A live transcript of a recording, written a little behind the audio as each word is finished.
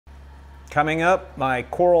Coming up, my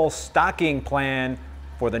coral stocking plan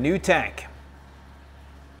for the new tank.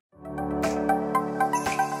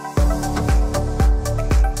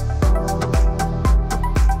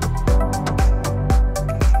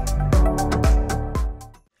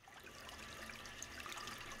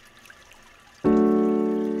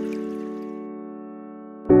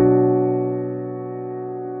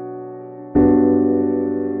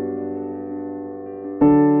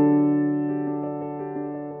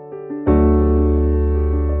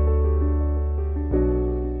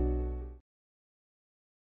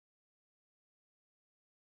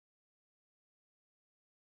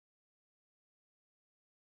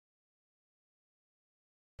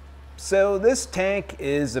 So this tank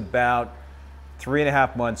is about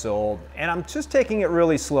 3.5 months old, and I'm just taking it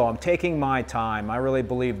really slow. I'm taking my time. I really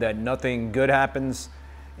believe that nothing good happens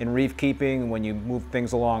in reef keeping when you move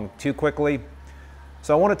things along too quickly.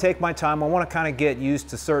 So I want to take my time. I want to kind of get used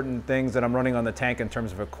to certain things that I'm running on the tank in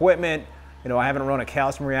terms of equipment. You know, I haven't run a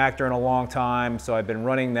calcium reactor in a long time, so I've been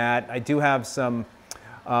running that. I do have some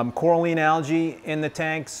coralline algae in the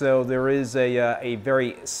tank, so there is a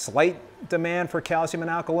very slight demand for calcium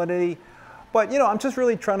and alkalinity. But you know, I'm just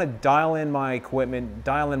really trying to dial in my equipment,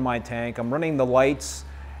 dial in my tank. I'm running the lights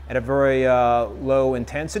at a very low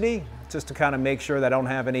intensity just to kind of make sure that I don't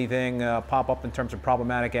have anything pop up in terms of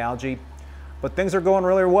problematic algae. But things are going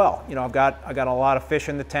really well. You know, I got a lot of fish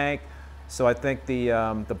in the tank, so I think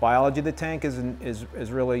the biology of the tank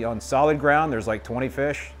is really on solid ground. There's like 20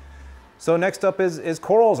 fish. So next up is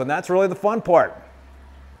corals, and that's really the fun part.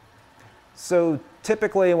 So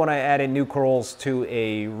typically when I add in new corals to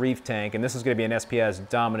a reef tank, and this is going to be an SPS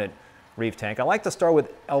dominant reef tank, I like to start with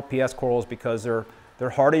LPS corals because they're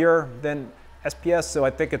hardier than SPS, so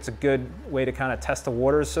I think it's a good way to kind of test the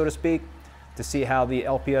waters, so to speak, to see how the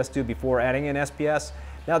LPS do before adding in SPS.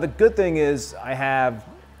 Now the good thing is I have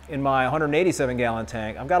in my 187 gallon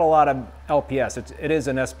tank, I've got a lot of LPS. It is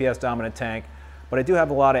an SPS dominant tank, but I do have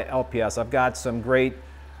a lot of LPS. I've got some great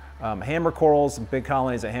hammer corals, some big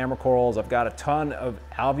colonies of hammer corals. I've got a ton of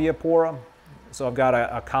alveopora. So I've got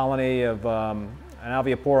a colony of an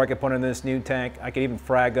alveopora I could put in this new tank. I could even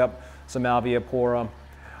frag up some alveopora.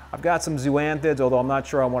 I've got some zoanthids, although I'm not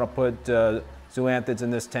sure I want to put zoanthids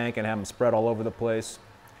in this tank and have them spread all over the place.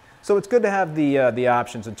 So it's good to have the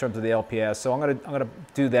options in terms of the LPS. So I'm gonna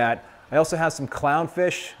do that. I also have some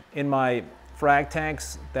clownfish in my frag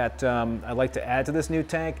tanks that I'd like to add to this new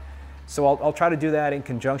tank. So I'll try to do that in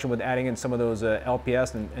conjunction with adding in some of those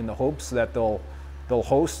LPS in the hopes that they'll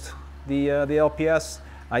host the LPS.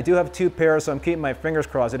 I do have 2 pairs, so I'm keeping my fingers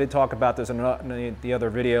crossed. I did talk about this in the other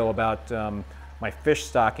video about my fish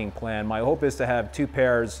stocking plan. My hope is to have 2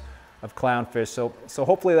 pairs of clownfish, so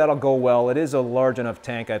hopefully that'll go well. It is a large enough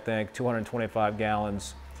tank, I think, 225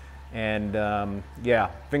 gallons, and yeah,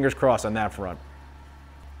 fingers crossed on that front.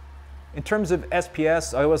 In terms of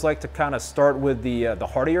SPS, I always like to kind of start with the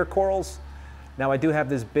hardier corals. Now I do have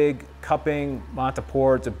this big cupping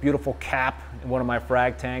Montipore. It's a beautiful cap in one of my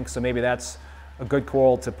frag tanks, so maybe that's a good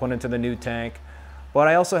coral to put into the new tank. But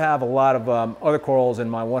I also have a lot of other corals in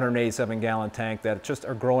my 187 gallon tank that just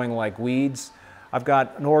are growing like weeds. I've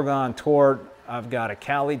got an Oregon tort, I've got a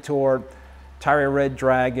Cali tort, Tyria red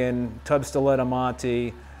dragon, tub stiletta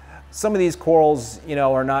monte. Some of these corals, you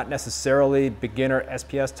know, are not necessarily beginner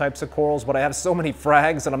SPS types of corals, but I have so many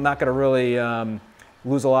frags that I'm not going to really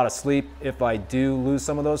lose a lot of sleep if I do lose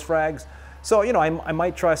some of those frags. So, you know, I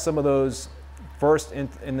might try some of those first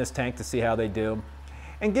in this tank to see how they do.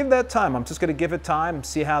 And give that time. I'm just going to give it time,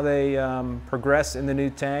 see how they progress in the new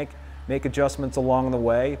tank, make adjustments along the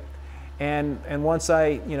way. And once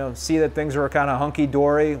I, you know, see that things are kind of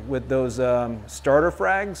hunky-dory with those starter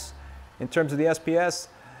frags in terms of the SPS,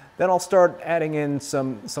 then I'll start adding in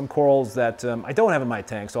some corals that I don't have in my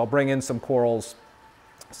tank. So I'll bring in some corals,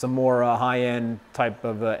 some more high-end type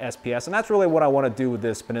of SPS. And that's really what I want to do with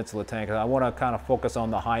this Peninsula tank. I want to kind of focus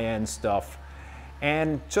on the high-end stuff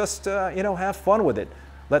and just, you know, have fun with it.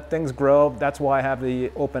 Let things grow. That's why I have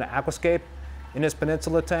the open aquascape in this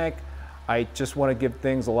Peninsula tank. I just want to give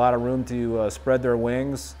things a lot of room to spread their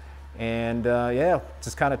wings. And yeah,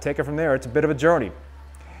 just kind of take it from there. It's a bit of a journey.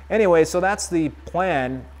 Anyway, so that's the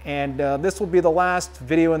plan, and this will be the last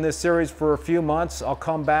video in this series for a few months. I'll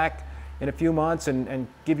come back in a few months and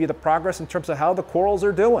give you the progress in terms of how the corals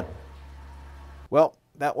are doing. Well,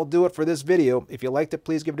 that will do it for this video. If you liked it,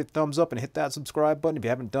 please give it a thumbs up and hit that subscribe button if you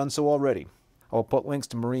haven't done so already. I will put links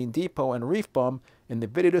to Marine Depot and Reefbum in the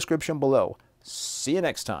video description below. See you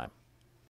next time.